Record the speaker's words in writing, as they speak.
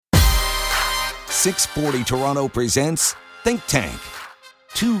640 Toronto presents Think Tank.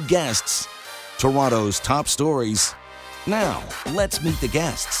 Two guests, Toronto's top stories. Now, let's meet the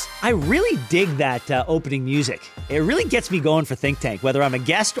guests. I really dig that opening music. It really gets me going for Think Tank, whether I'm a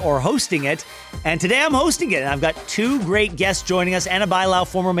guest or hosting it. And today I'm hosting it, and I've got two great guests joining us. Anna Bailao,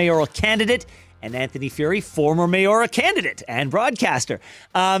 former mayoral candidate, and Anthony Furey, former mayoral candidate and broadcaster.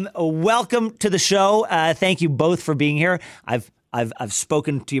 Welcome to the show. Thank you both for being here. I've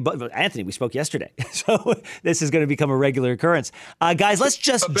spoken to you both. Anthony, we spoke yesterday, so this is going to become a regular occurrence. Guys, let's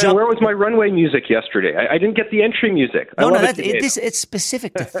just jump. Where was my runway music yesterday? I didn't get the entry music. It's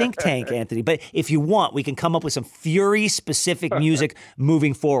specific to Think Tank, Anthony. But if you want, we can come up with some Fury-specific music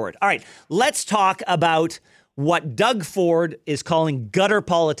moving forward. All right, let's talk about what Doug Ford is calling gutter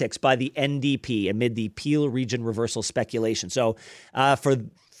politics by the NDP amid the Peel region reversal speculation. So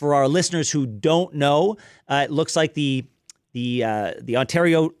for our listeners who don't know, it looks like the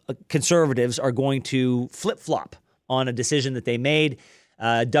Ontario Conservatives are going to flip-flop on a decision that they made.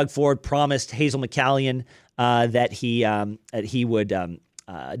 Doug Ford promised Hazel McCallion that he would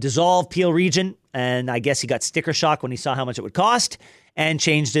dissolve Peel Region, and I guess he got sticker shock when he saw how much it would cost and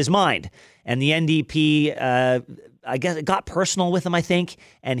changed his mind. And the NDP, I guess it got personal with him, I think,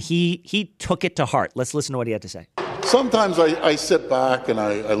 and he took it to heart. Let's listen to what he had to say. Sometimes I sit back and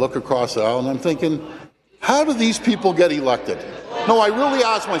I look across the aisle and I'm thinking, how do these people get elected? No, I really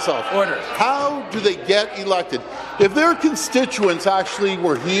ask myself, how do they get elected? If their constituents actually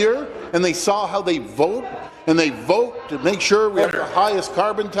were here and they saw how they vote, and they vote to make sure we have the highest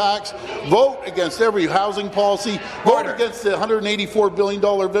carbon tax, vote against every housing policy, vote against the $184 billion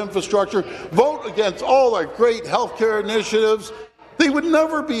of infrastructure, vote against all our great healthcare initiatives, they would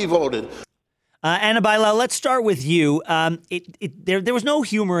never be voted. Anna Bailao, let's start with you. There was no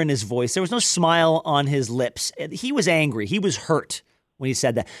humor in his voice. There was no smile on his lips. He was angry. He was hurt when he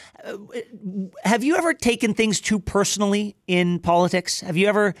said that. Have you ever taken things too personally in politics? Have you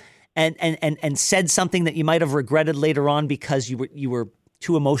ever and said something that you might have regretted later on because you were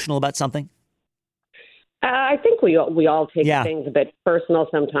too emotional about something? I think we all take things a bit personal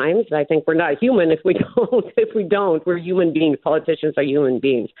sometimes. I think we're not human if we don't. We're human beings. Politicians are human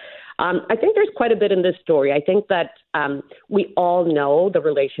beings. I think there's quite a bit in this story. I think that we all know the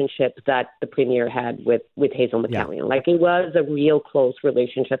relationship that the Premier had with Hazel McCallion. Yeah. Like, it was a real close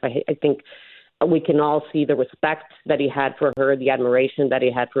relationship. I think we can all see the respect that he had for her, the admiration that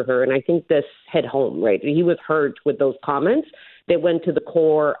he had for her. And I think this hit home, right? He was hurt with those comments. They went to the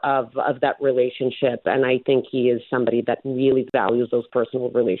core of that relationship. And I think he is somebody that really values those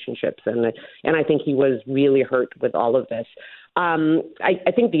personal relationships. And I think he was really hurt with all of this.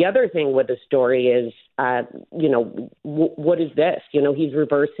 I think the other thing with the story is, what is this? He's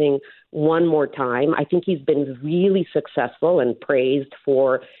reversing one more time. I think he's been really successful and praised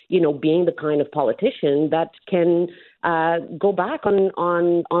for, being the kind of politician that can go back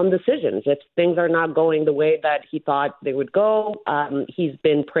on decisions. If things are not going the way that he thought they would go, he's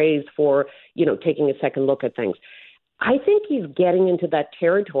been praised for, taking a second look at things. I think he's getting into that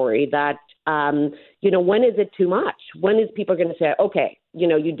territory that, when is it too much? When is people going to say, okay,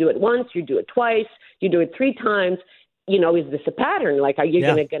 you do it once, you do it twice, you do it three times, is this a pattern? Like, are you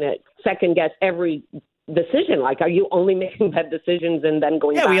going to second guess every decision? Like, are you only making bad decisions and then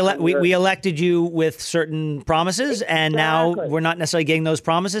going back? Yeah, we elected you with certain promises, and now we're not necessarily getting those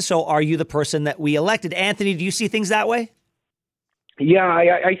promises. So are you the person that we elected? Anthony, do you see things that way? Yeah,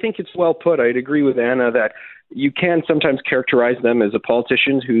 I think it's well put. I'd agree with Anna that you can sometimes characterize them as a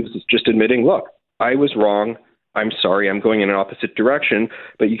politician who's just admitting, look, I was wrong. I'm sorry. I'm going in an opposite direction.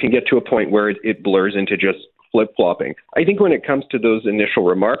 But you can get to a point where it blurs into just flip-flopping. I think when it comes to those initial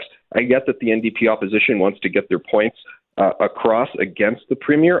remarks, I get that the NDP opposition wants to get their points across against the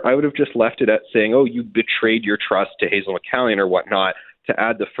Premier. I would have just left it at saying, oh, you betrayed your trust to Hazel McCallion or whatnot. To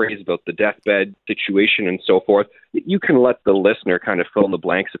add the phrase about the deathbed situation and so forth, you can let the listener kind of fill in the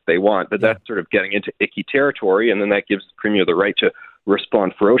blanks if they want, but that's sort of getting into icky territory, and then that gives the Premier the right to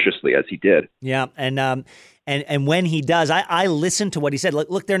respond ferociously as he did. Yeah, and when he does, I listened to what he said.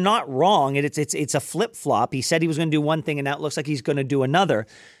 Look, they're not wrong. It's a flip-flop. He said he was going to do one thing, and now it looks like he's going to do another.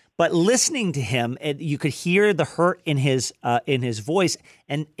 But listening to him, you could hear the hurt in his voice,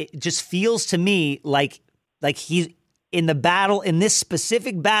 and it just feels to me like he's in the battle, in this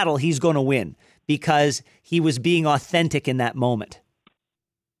specific battle, he's going to win because he was being authentic in that moment.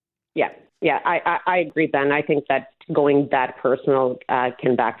 Yeah, I agree, Ben. I think that going that personal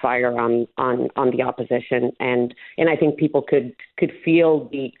can backfire on the opposition, and I think people could feel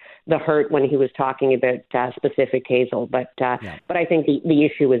the hurt when he was talking about specific Hazel, but I think the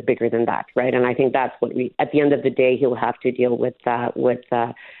issue is bigger than that, right? And I think that's what at the end of the day, he'll have to deal with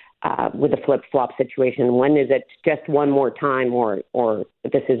with the flip-flop situation? When is it just one more time, or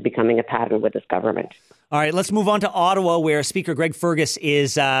this is becoming a pattern with this government? All right, let's move on to Ottawa, where Speaker Greg Fergus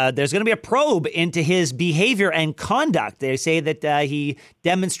is. There's going to be a probe into his behavior and conduct. They say that he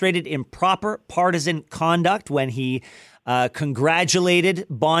demonstrated improper partisan conduct when he congratulated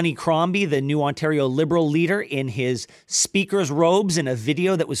Bonnie Crombie, the new Ontario Liberal leader, in his speaker's robes in a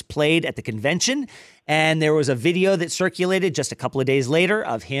video that was played at the convention. And there was a video that circulated just a couple of days later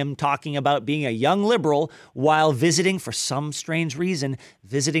of him talking about being a young Liberal while visiting, for some strange reason,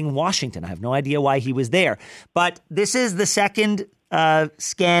 visiting Washington. I have no idea why he was there. But this is the second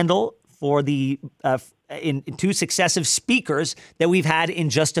scandal for the in two successive speakers that we've had in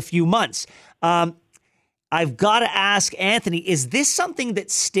just a few months. I've got to ask Anthony, is this something that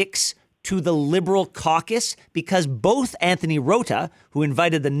sticks to the Liberal caucus? Because both Anthony Rota, who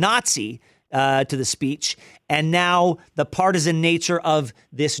invited the Nazi to the speech, and now the partisan nature of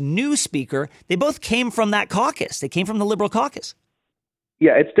this new speaker, they both came from that caucus. They came from the Liberal caucus.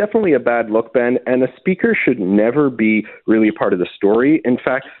 Yeah, it's definitely a bad look, Ben, and a speaker should never be really a part of the story. In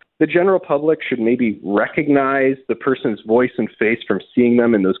fact, the general public should maybe recognize the person's voice and face from seeing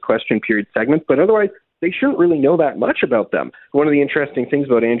them in those question period segments, but otherwise, they shouldn't really know that much about them. One of the interesting things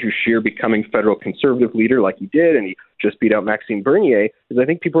about Andrew Scheer becoming federal Conservative leader like he did, and he just beat out Maxime Bernier, is I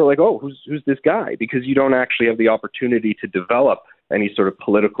think people are like, oh, who's this guy? Because you don't actually have the opportunity to develop any sort of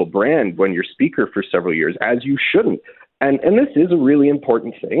political brand when you're speaker for several years, as you shouldn't. And this is a really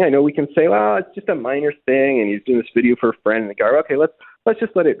important thing. I know we can say, well, it's just a minor thing, and he's doing this video for a friend, and the guy, okay, let's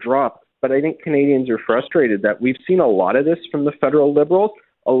just let it drop. But I think Canadians are frustrated that we've seen a lot of this from the federal Liberals,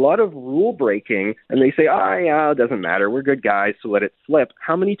 a lot of rule breaking, and they say, yeah, it doesn't matter. We're good guys, so let it slip.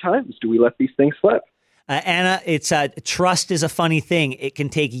 How many times do we let these things slip? Anna, it's trust is a funny thing. It can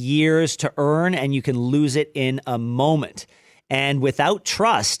take years to earn, and you can lose it in a moment. And without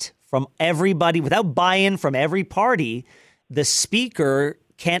trust from everybody, without buy-in from every party, the speaker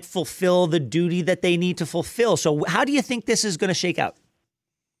can't fulfill the duty that they need to fulfill. So how do you think this is going to shake out?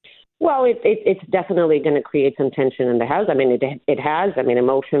 Well, it's definitely going to create some tension in the House. I mean, it has. I mean, a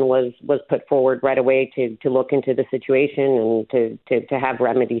motion was put forward right away to look into the situation and to have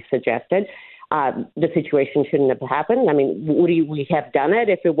remedies suggested. The situation shouldn't have happened. I mean, would we have done it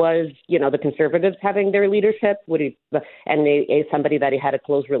if it was, the Conservatives having their leadership? And somebody that he had a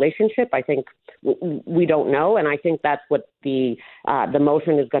close relationship? I think we don't know, and I think that's what the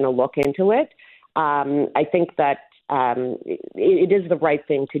motion is going to look into it. I think that it is the right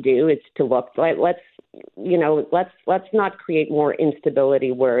thing to do. It's to look. Let's not create more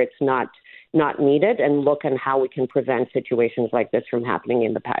instability where it's not needed, and look at how we can prevent situations like this from happening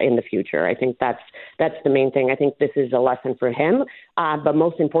in the future. I think that's the main thing. I think this is a lesson for him, but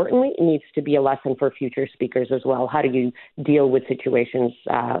most importantly, it needs to be a lesson for future speakers as well. How do you deal with situations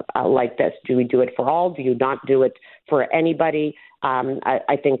like this? Do we do it for all? Do you not do it for anybody?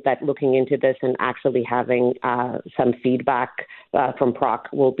 I think that looking into this and actually having some feedback from Proc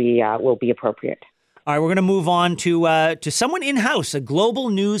will be appropriate. All right, we're going to move on to someone in-house. A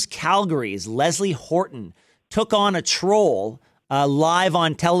Global News Calgary's Leslie Horton took on a troll live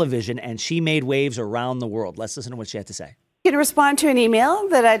on television, and she made waves around the world. Let's listen to what she had to say. You can respond to an email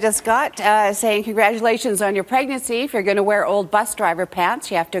that I just got saying, congratulations on your pregnancy. If you're going to wear old bus driver pants,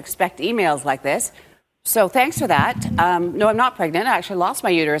 you have to expect emails like this. So thanks for that. No, I'm not pregnant. I actually lost my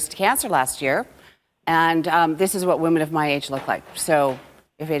uterus to cancer last year. And this is what women of my age look like. So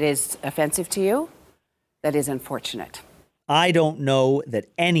if it is offensive to you, that is unfortunate. I don't know that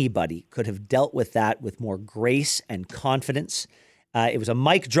anybody could have dealt with that with more grace and confidence. It was a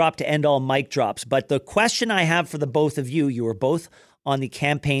mic drop to end all mic drops. But the question I have for the both of you were both on the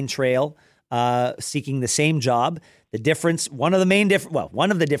campaign trail seeking the same job. The difference, one of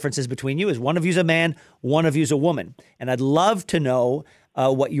the differences between you is one of you's a man, one of you's a woman. And I'd love to know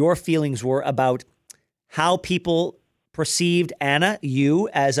what your feelings were about how people perceived Anna, you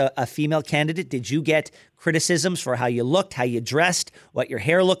as a female candidate. Did you get criticisms for how you looked, how you dressed, what your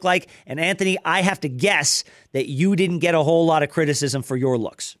hair looked like? And Anthony, I have to guess that you didn't get a whole lot of criticism for your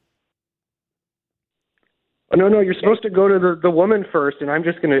looks. Oh, no, you're supposed to go to the woman first, and I'm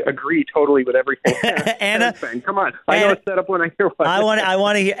just going to agree totally with everything. Anna, come on. I know it's set up when I hear one. I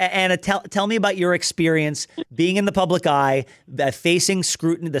want to hear, Anna, tell me about your experience being in the public eye, facing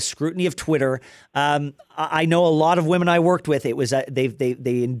the scrutiny of Twitter. I know a lot of women I worked with. It was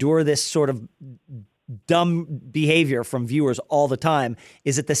they endure this sort of dumb behavior from viewers all the time.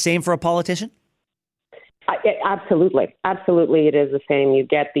 Is it the same for a politician? Absolutely, it is the same. You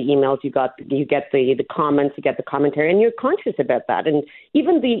get the emails, you get the comments, you get the commentary, and you're conscious about that. And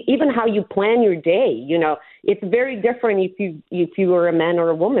even how you plan your day, it's very different if you were a man or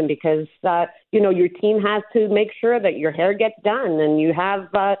a woman, because your team has to make sure that your hair gets done and you have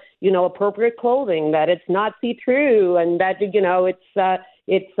appropriate clothing, that it's not see-through, and that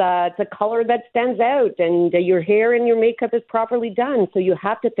it's a color that stands out, and your hair and your makeup is properly done. So you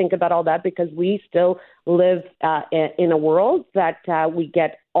have to think about all that, because we still live in a world that we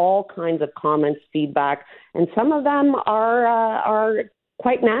get all kinds of comments, feedback, and some of them are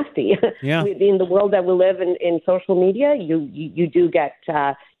quite nasty. Yeah. In the world that we live in social media, you do get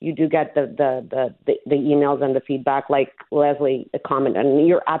the emails and the feedback, like Leslie comment, and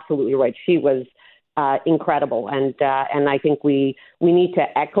you're absolutely right. She was incredible, and I think we need to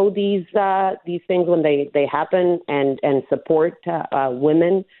echo these things when they happen, and support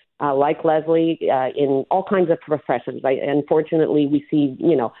women like Leslie in all kinds of professions. Unfortunately, we see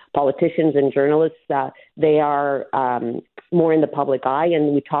politicians and journalists, they are more in the public eye,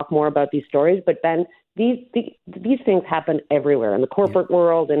 and we talk more about these stories. But then these things happen everywhere in the corporate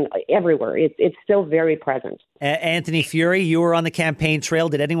world and everywhere. It's still very present. Anthony Furey, you were on the campaign trail.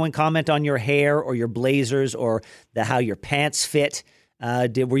 Did anyone comment on your hair or your blazers or how your pants fit?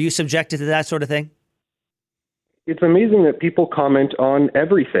 Were you subjected to that sort of thing? It's amazing that people comment on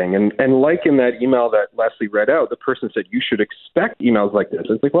everything. And like in that email that Leslie read out, the person said you should expect emails like this.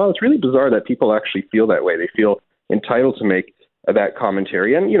 It's like, well, it's really bizarre that people actually feel that way. They feel entitled to make that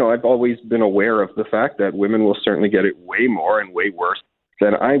commentary. And, I've always been aware of the fact that women will certainly get it way more and way worse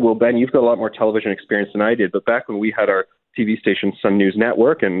than I will. Ben, you've got a lot more television experience than I did. But back when we had our TV station, Sun News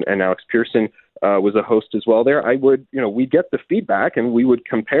Network, and Alex Pearson was a host as well there, we'd get the feedback and we would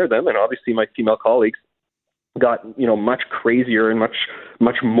compare them. And obviously my female colleagues got, much crazier and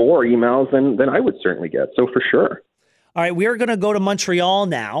much more emails than I would certainly get. So for sure. All right, we're going to go to Montreal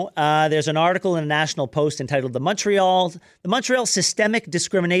now. There's an article in a National Post entitled "The Montreal Systemic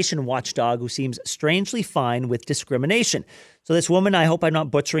Discrimination Watchdog Who Seems Strangely Fine with Discrimination." So this woman, I hope I'm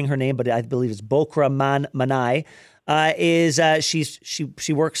not butchering her name, but I believe it's Bokra Manai,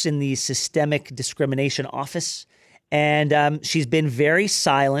 she works in the Systemic Discrimination Office. And she's been very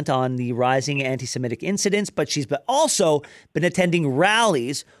silent on the rising anti-Semitic incidents, but she's also been attending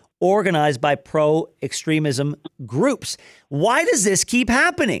rallies organized by pro-extremism groups. Why does this keep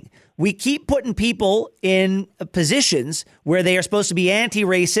happening? We keep putting people in positions where they are supposed to be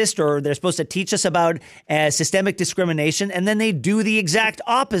anti-racist, or they're supposed to teach us about systemic discrimination, and then they do the exact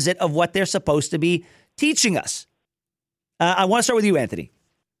opposite of what they're supposed to be teaching us. I want to start with you, Anthony.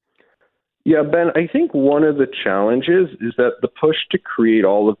 Yeah, Ben, I think one of the challenges is that the push to create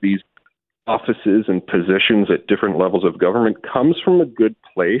all of these offices and positions at different levels of government comes from a good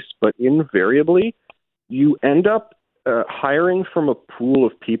place, but invariably you end up hiring from a pool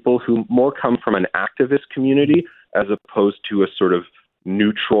of people who more come from an activist community as opposed to a sort of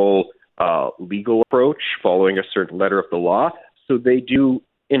neutral legal approach following a certain letter of the law. So they do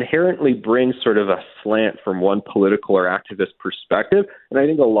inherently bring sort of a slant from one political or activist perspective. And I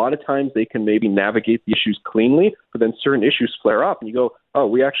think a lot of times they can maybe navigate the issues cleanly, but then certain issues flare up and you go, oh,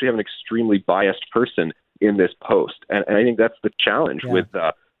 we actually have an extremely biased person in this post. And I think that's the challenge with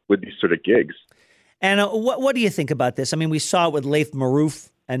these sort of gigs. And what do you think about this? I mean, we saw it with Laith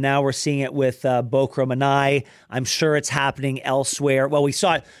Marouf, and now we're seeing it with Bokra Manai. I'm sure it's happening elsewhere. Well, we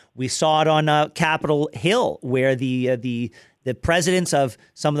saw it on Capitol Hill, where the presidents of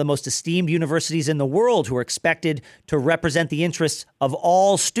some of the most esteemed universities in the world, who are expected to represent the interests of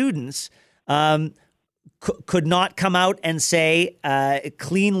all students, could not come out and say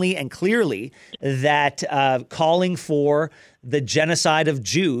cleanly and clearly that calling for the genocide of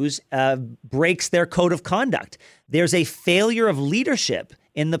Jews breaks their code of conduct. There's a failure of leadership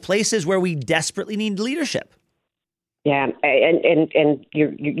in the places where we desperately need leadership. Yeah, and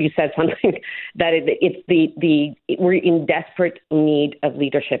you said something that we're in desperate need of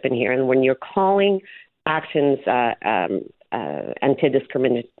leadership in here, and when you're calling actions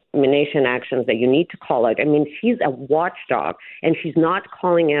anti-discrimination actions that you need to call out. I mean, she's a watchdog, and she's not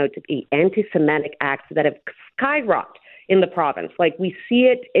calling out the anti-Semitic acts that have skyrocketed in the province. Like, we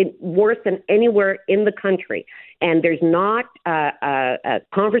see it worse than anywhere in the country. And there's not a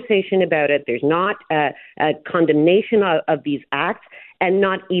conversation about it. There's not a condemnation of these acts, and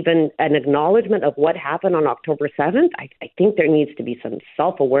not even an acknowledgement of what happened on October 7th. I think there needs to be some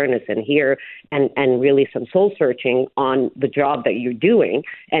self-awareness in here and really some soul-searching on the job that you're doing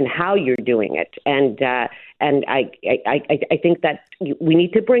and how you're doing it. And I think that we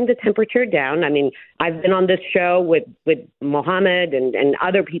need to bring the temperature down. I mean, I've been on this show with Mohammed and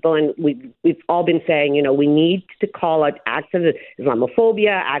other people, and we've all been saying, we need to call out acts of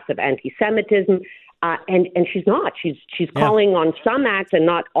Islamophobia, acts of anti-Semitism. And she's not. She's calling on some acts and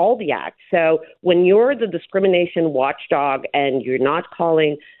not all the acts. So when you're the discrimination watchdog and you're not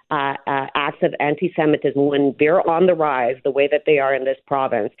calling acts of anti-Semitism when they're on the rise the way that they are in this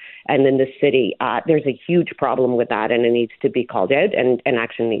province and in this city, there's a huge problem with that, and it needs to be called out, and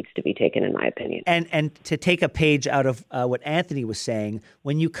action needs to be taken, in my opinion. And to take a page out of what Anthony was saying,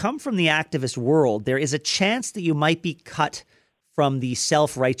 when you come from the activist world, there is a chance that you might be cut from the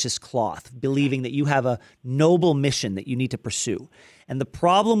self-righteous cloth, believing that you have a noble mission that you need to pursue. And the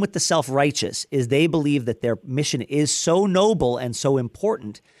problem with the self-righteous is they believe that their mission is so noble and so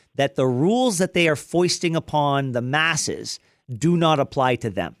important that the rules that they are foisting upon the masses do not apply to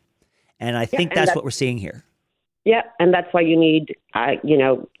them. And I think that's what we're seeing here. Yeah, and that's why you need,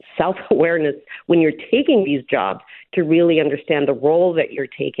 self-awareness when you're taking these jobs to really understand the role that you're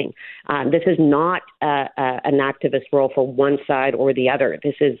taking. This is not an activist role for one side or the other.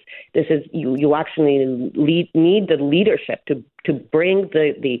 This is you actually need the leadership to bring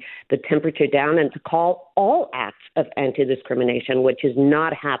the temperature down and to call all acts of anti-discrimination, which is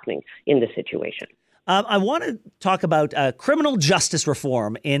not happening in this situation. I want to talk about criminal justice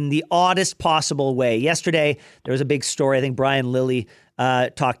reform in the oddest possible way. Yesterday, there was a big story. I think Brian Lilly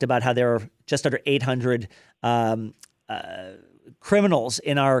talked about how there are just under 800 criminals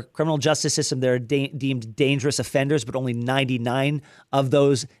in our criminal justice system that are deemed dangerous offenders, but only 99 of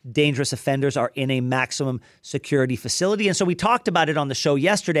those dangerous offenders are in a maximum security facility. And so we talked about it on the show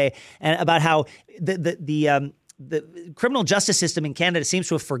yesterday, and about how the criminal justice system in Canada seems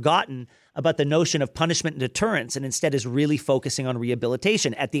to have forgotten about the notion of punishment and deterrence, and instead is really focusing on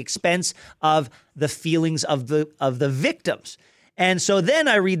rehabilitation at the expense of the feelings of the victims. And so then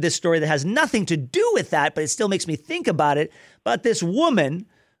I read this story that has nothing to do with that, but it still makes me think about it, about this woman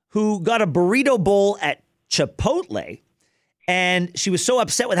who got a burrito bowl at Chipotle, and she was so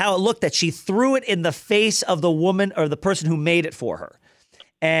upset with how it looked that she threw it in the face of the woman or the person who made it for her.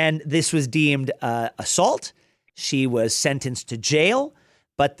 And this was deemed assault. She was sentenced to jail,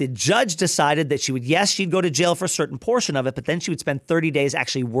 but the judge decided that she'd go to jail for a certain portion of it, but then she would spend 30 days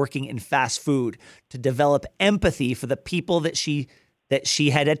actually working in fast food to develop empathy for the people that she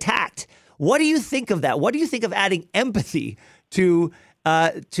had attacked. What do you think of that? What do you think of adding empathy to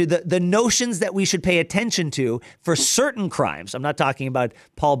the notions that we should pay attention to for certain crimes? I'm not talking about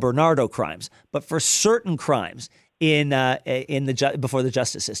Paul Bernardo crimes, but for certain crimes before the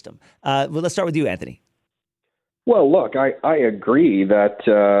justice system. Well, let's start with you, Anthony. Well, look, I agree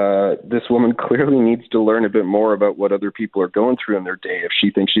that this woman clearly needs to learn a bit more about what other people are going through in their day if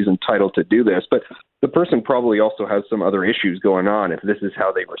she thinks she's entitled to do this. But the person probably also has some other issues going on if this is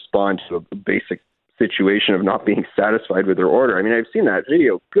how they respond to a basic situation of not being satisfied with their order. I mean, I've seen that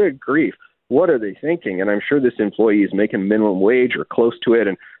video. Good grief. What are they thinking? And I'm sure this employee is making minimum wage or close to it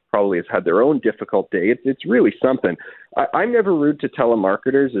and probably has had their own difficult day. It's really something. I'm never rude to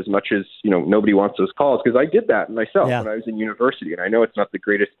telemarketers as much as, nobody wants those calls, because I did that myself when I was in university. And I know it's not the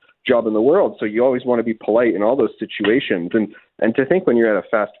greatest job in the world. So you always want to be polite in all those situations. And to think when you're at a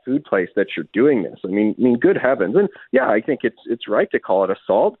fast food place that you're doing this, I mean, good heavens. And yeah, I think it's right to call it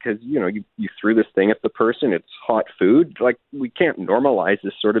assault because, you threw this thing at the person. It's hot food. Like, we can't normalize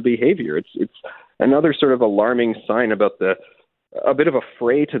this sort of behavior. It's another sort of alarming sign about a bit of a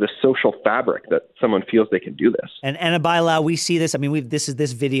fray to the social fabric that someone feels they can do this. And Anna Bailao, we see this. I mean, this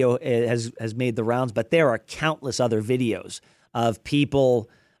video has made the rounds, but there are countless other videos of people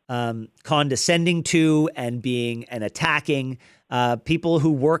condescending to and attacking people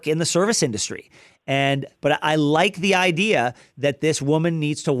who work in the service industry. But I like the idea that this woman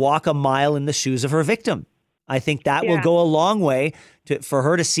needs to walk a mile in the shoes of her victim. I think that will go a long way for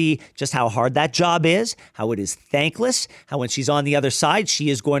her to see just how hard that job is, how it is thankless, how when she's on the other side, she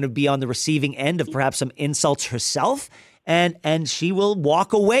is going to be on the receiving end of perhaps some insults herself, and she will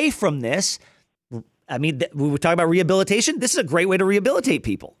walk away from this. I mean, we were talking about rehabilitation. This is a great way to rehabilitate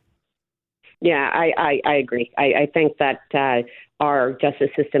people. Yeah, I agree. I think that our justice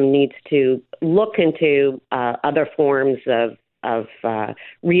system needs to look into other forms of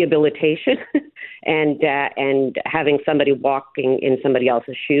rehabilitation and having somebody walking in somebody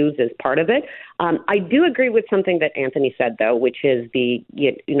else's shoes is part of it. I do agree with something that Anthony said, though, which is the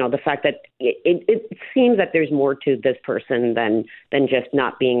fact that it seems that there's more to this person than just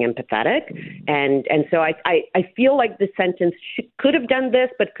not being empathetic. And so I feel like the sentence could have done this,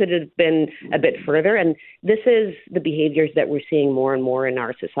 but could have been a bit further. And this is the behaviors that we're seeing more and more in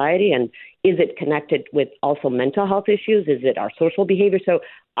our society. And is it connected with also mental health issues? Is it our social behavior? So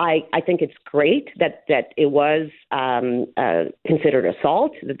I think it's great that it was considered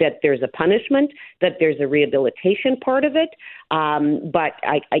assault, that there's a punishment, that there's a rehabilitation part of it. But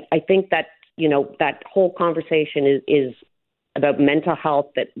I think that, that whole conversation is about mental health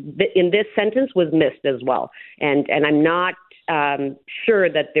that in this sentence was missed as well. And I'm not sure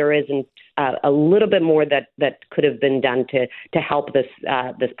that there isn't a little bit more that could have been done to help this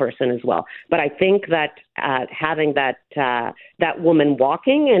person as well. But I think that having that woman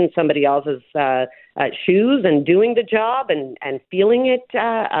walking in somebody else's shoes and doing the job and feeling it,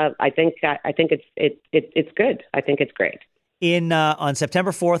 I think it's good. I think it's great. On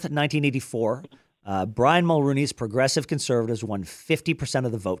September 4th, 1984. Brian Mulroney's Progressive Conservatives won 50%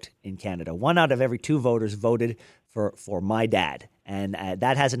 of the vote in Canada. 1 out of every 2 voters voted for my dad. And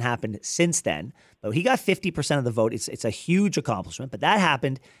that hasn't happened since then. But he got 50% of the vote. It's a huge accomplishment. But that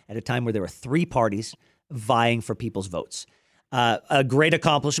happened at a time where there were 3 parties vying for people's votes. A great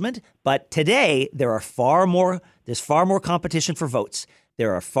accomplishment. But today, there's far more competition for votes.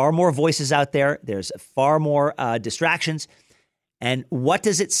 There are far more voices out there. There's far more distractions. And what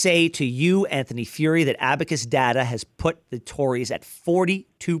does it say to you, Anthony Furey, that Abacus data has put the Tories at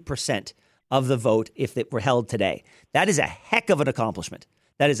 42% of the vote if it were held today? That is a heck of an accomplishment.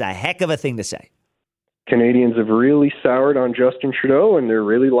 That is a heck of a thing to say. Canadians have really soured on Justin Trudeau, and they're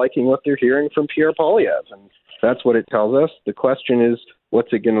really liking what they're hearing from Pierre Poilievre. And that's what it tells us. The question is,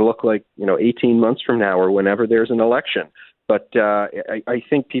 what's it going to look like, 18 months from now or whenever there's an election? But I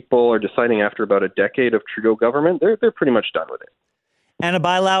think people are deciding after about a decade of Trudeau government, they're pretty much done with it. Anna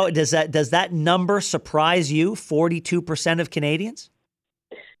Bailao, does that number surprise you, 42% of Canadians?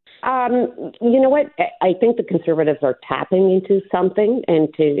 You know what? I think the Conservatives are tapping into something in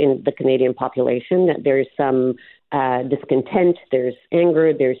the Canadian population. There's some discontent, there's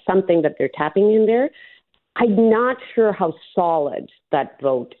anger, there's something that they're tapping in there. I'm not sure how solid that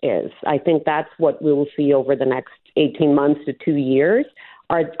vote is. I think that's what we will see over the next 18 months to 2 years.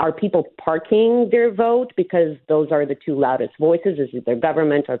 Are people parking their vote because those are the 2 loudest voices? Is it their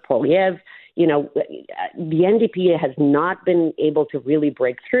government or Poilievre? The NDP has not been able to really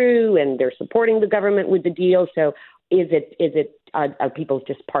break through, and they're supporting the government with the deal. So are people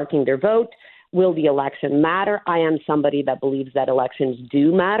just parking their vote? Will the election matter? I am somebody that believes that elections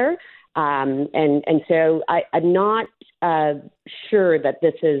do matter. And so I'm not sure that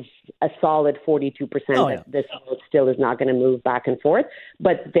this is a solid 42%. That this vote still is not going to move back and forth,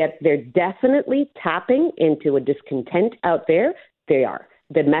 but that they're definitely tapping into a discontent out there. They are.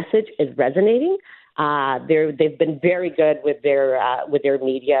 The message is resonating. They've been very good with their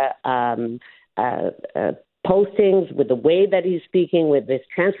media postings, with the way that he's speaking, with this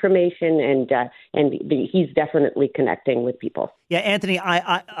transformation, and he's definitely connecting with people. Yeah, Anthony,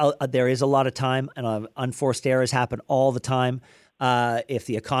 there is a lot of time, and unforced errors happen all the time. If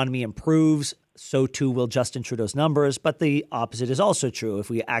the economy improves, so too will Justin Trudeau's numbers. But the opposite is also true. If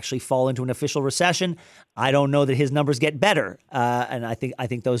we actually fall into an official recession, I don't know that his numbers get better. And I think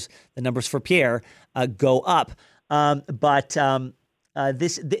the numbers for Pierre go up. The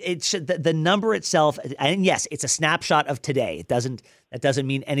number itself, and yes, it's a snapshot of today. That doesn't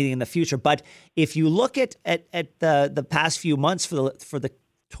mean anything in the future. But if you look at the past few months for the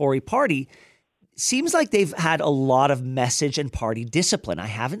Tory party, seems like they've had a lot of message and party discipline. I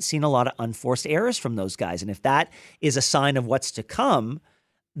haven't seen a lot of unforced errors from those guys. And if that is a sign of what's to come,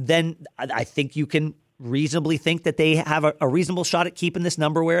 then I think you can reasonably think that they have a reasonable shot at keeping this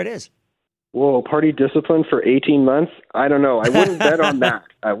number where it is. Whoa, party discipline for 18 months? I don't know. I wouldn't bet on that.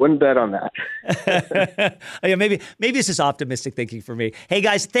 Yeah, maybe it's just optimistic thinking for me. Hey,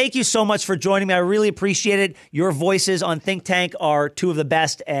 guys, thank you so much for joining me. I really appreciate it. Your voices on Think Tank are 2 of the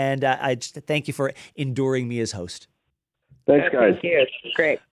best, and I just thank you for enduring me as host. Thanks, guys. Thank you. Great.